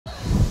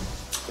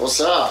What's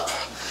up?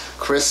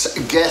 Kris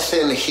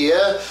Gethin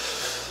here.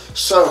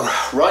 So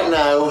right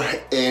now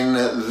in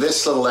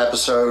this little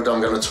episode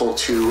I'm going to talk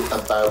to you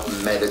about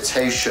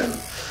meditation.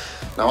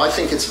 Now I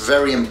think it's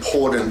very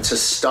important to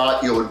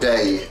start your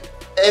day,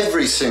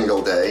 every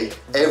single day,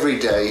 every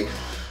day,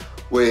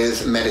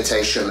 with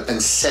meditation and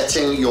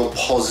setting your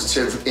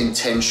positive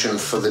intention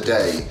for the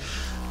day.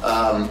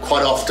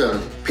 Quite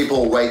often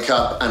people wake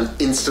up and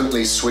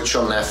instantly switch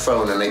on their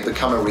phone and they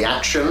become a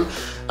reaction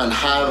and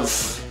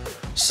have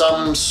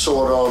some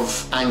sort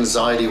of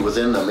anxiety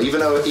within them, even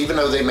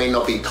though they may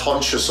not be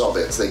conscious of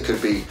it. They could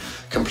be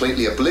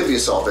completely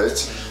oblivious of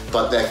it,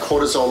 but their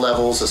cortisol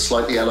levels are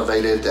slightly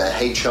elevated, their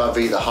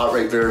HRV, the heart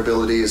rate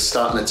variability, is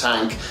starting to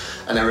tank,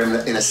 and they're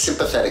in a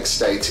sympathetic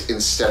state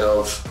instead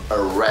of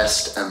a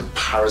rest and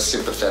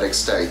parasympathetic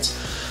state.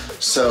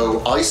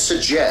 So I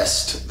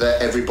suggest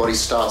that everybody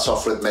starts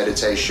off with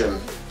meditation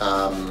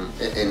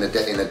in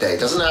a day. It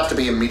doesn't have to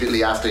be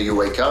immediately after you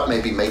wake up.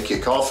 Maybe make your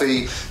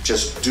coffee.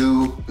 Just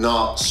do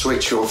not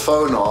switch your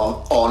phone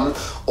on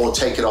or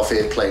take it off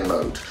airplane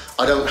mode.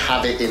 I don't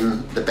have it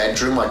in the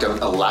bedroom. I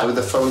don't allow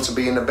the phone to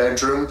be in the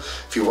bedroom.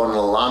 If you want an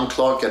alarm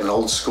clock, get an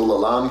old school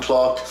alarm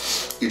clock.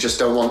 You just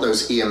don't want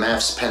those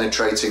EMFs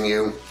penetrating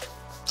you,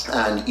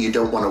 and you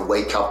don't want to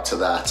wake up to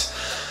that.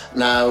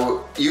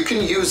 Now, you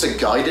can use a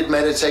guided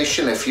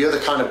meditation if you're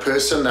the kind of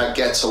person that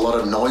gets a lot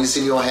of noise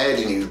in your head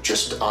and you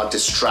just are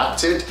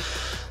distracted.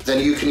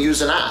 Then you can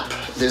use an app.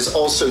 There's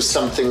also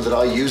something that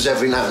I use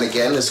every now and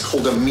again. It's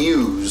called a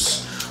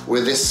Muse,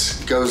 where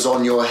this goes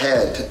on your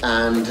head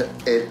and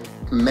it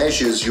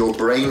measures your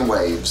brain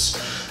waves,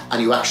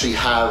 and you actually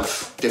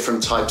have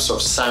different types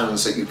of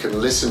sounds that you can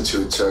listen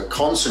to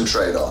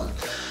concentrate on.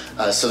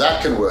 So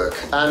that can work.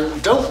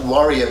 And don't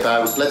worry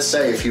about, let's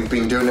say if you've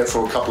been doing it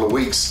for a couple of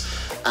weeks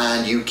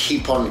and you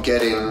keep on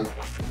getting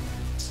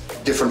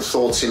different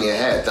thoughts in your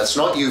head. That's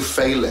not you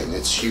failing,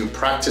 it's you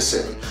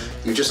practicing.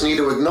 You just need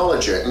to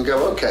acknowledge it and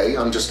go, okay,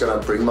 I'm just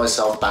gonna bring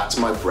myself back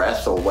to my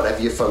breath, or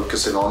whatever you're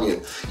focusing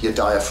on, your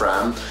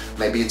diaphragm.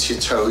 Maybe it's your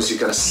toes. You're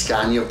gonna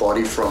scan your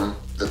body from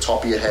the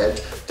top of your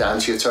head down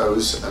to your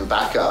toes and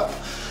back up.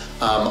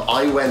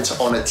 I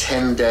went on a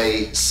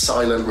 10-day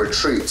silent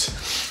retreat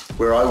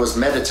where I was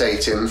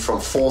meditating from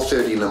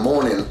 4:30 in the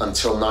morning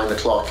until 9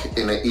 o'clock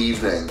in the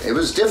evening. It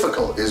was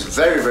difficult. It was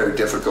very, very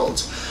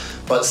difficult.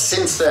 But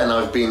since then,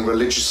 I've been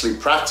religiously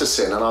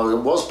practicing, and I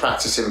was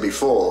practicing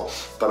before,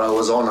 but I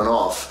was on and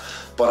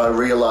off. But I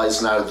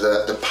realize now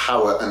the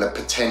power and the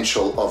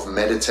potential of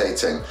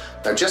meditating.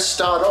 Now just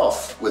start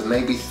off with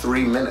maybe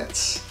 3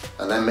 minutes,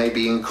 and then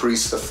maybe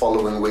increase the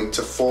following week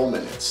to 4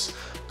 minutes.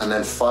 And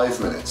then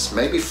 5 minutes.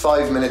 Maybe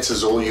 5 minutes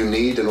is all you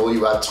need and all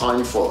you have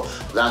time for.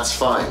 That's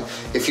fine.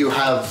 If you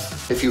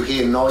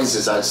hear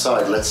noises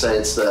outside, let's say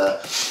it's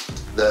the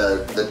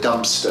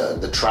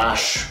dumpster, the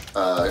trash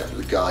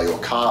guy, or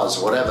cars,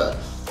 whatever,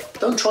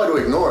 don't try to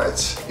ignore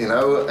it,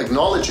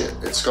 acknowledge it.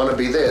 It's gonna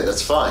be there,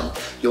 that's fine.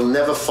 You'll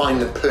never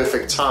find the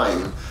perfect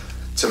time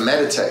to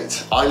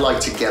meditate. I like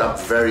to get up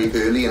very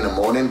early in the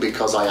morning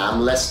because I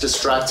am less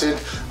distracted.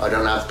 I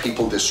don't have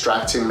people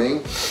distracting me.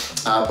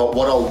 But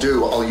what I'll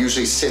do, I'll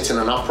usually sit in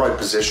an upright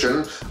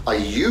position. I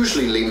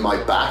usually lean my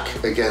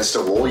back against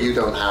a wall. You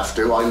don't have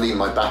to. I lean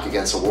my back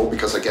against a wall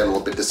because I get a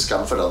little bit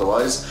discomfort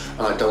otherwise,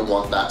 and I don't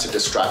want that to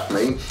distract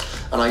me.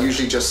 And I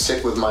usually just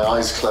sit with my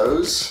eyes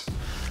closed,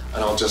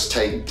 and I'll just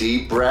take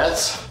deep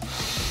breaths.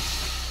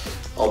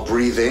 I'll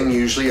breathe in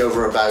usually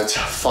over about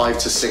 5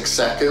 to 6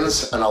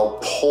 seconds, and I'll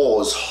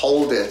pause,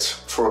 hold it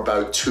for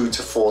about 2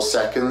 to 4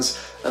 seconds,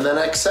 and then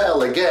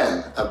exhale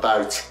again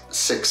about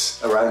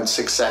around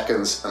 6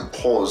 seconds, and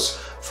pause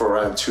for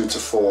around 2 to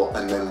 4,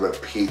 and then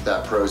repeat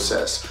that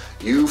process.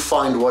 You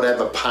find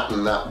whatever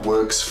pattern that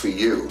works for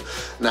you.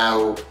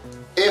 Now,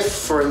 if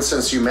for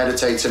instance you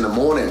meditate in the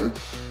morning,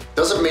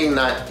 doesn't mean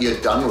that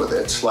you're done with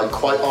it. Like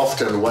quite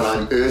often when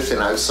I'm earthing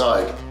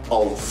outside,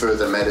 I'll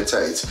further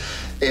meditate.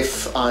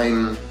 If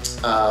I'm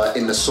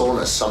in the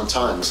sauna,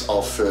 sometimes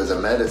I'll further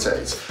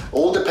meditate.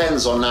 All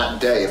depends on that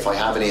day. If I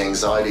have any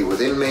anxiety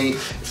within me,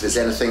 if there's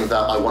anything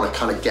that I want to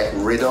kind of get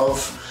rid of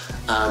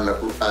and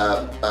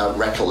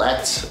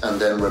recollect and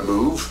then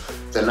remove,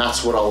 then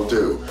that's what I'll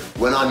do.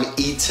 When I'm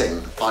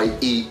eating, I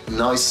eat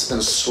nice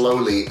and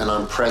slowly, and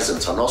I'm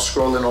present. I'm not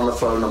scrolling on the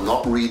phone, I'm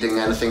not reading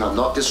anything, I'm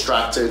not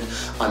distracted.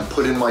 I'm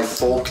putting my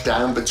fork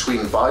down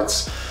between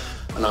bites,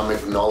 and I'm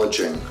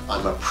acknowledging,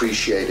 I'm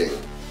appreciating,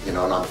 and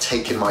I'm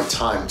taking my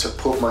time to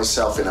put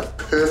myself in a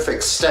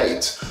perfect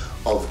state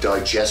of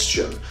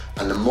digestion.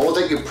 And the more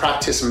that you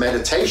practice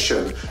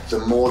meditation, the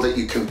more that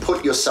you can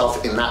put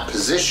yourself in that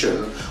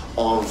position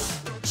of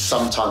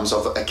sometimes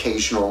of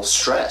occasional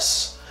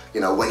stress.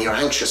 When you're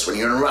anxious, when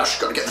you're in a rush,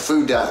 got to get the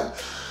food down.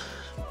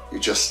 You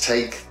just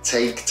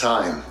take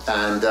time.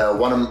 And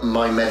one of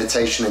my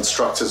meditation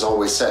instructors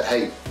always said,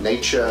 hey,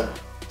 nature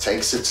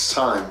takes its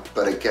time,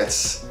 but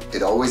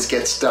it always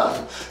gets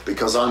done,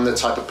 because I'm the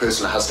type of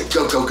person that has to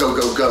go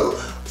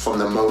from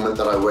the moment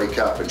that I wake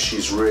up. And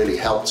she's really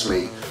helped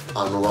me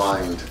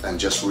unwind and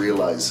just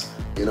realize,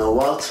 you know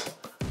what?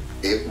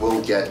 it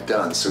will get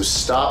done. So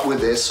start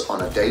with this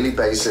on a daily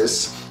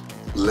basis.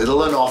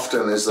 Little and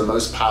often is the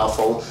most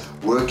powerful.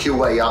 Work your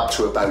way up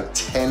to about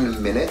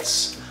 10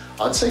 minutes.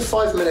 I'd say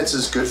 5 minutes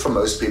is good for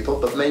most people,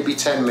 but maybe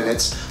 10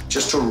 minutes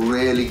just to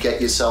really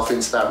get yourself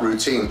into that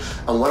routine.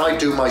 And when I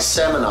do my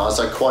seminars,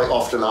 I quite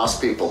often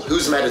ask people,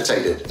 who's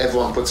meditated?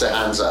 Everyone puts their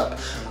hands up.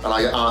 And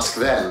I ask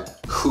them,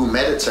 who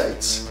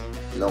meditates?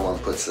 No one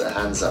puts their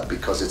hands up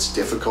because it's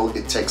difficult,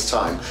 it takes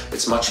time.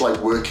 It's much like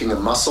working a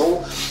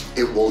muscle.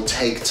 It will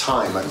take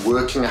time, and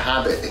working a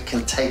habit, it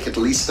can take at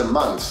least a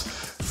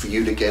month for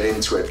you to get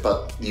into it,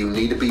 but you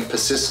need to be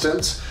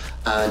persistent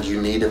and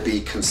you need to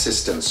be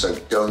consistent, so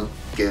don't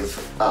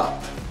give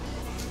up.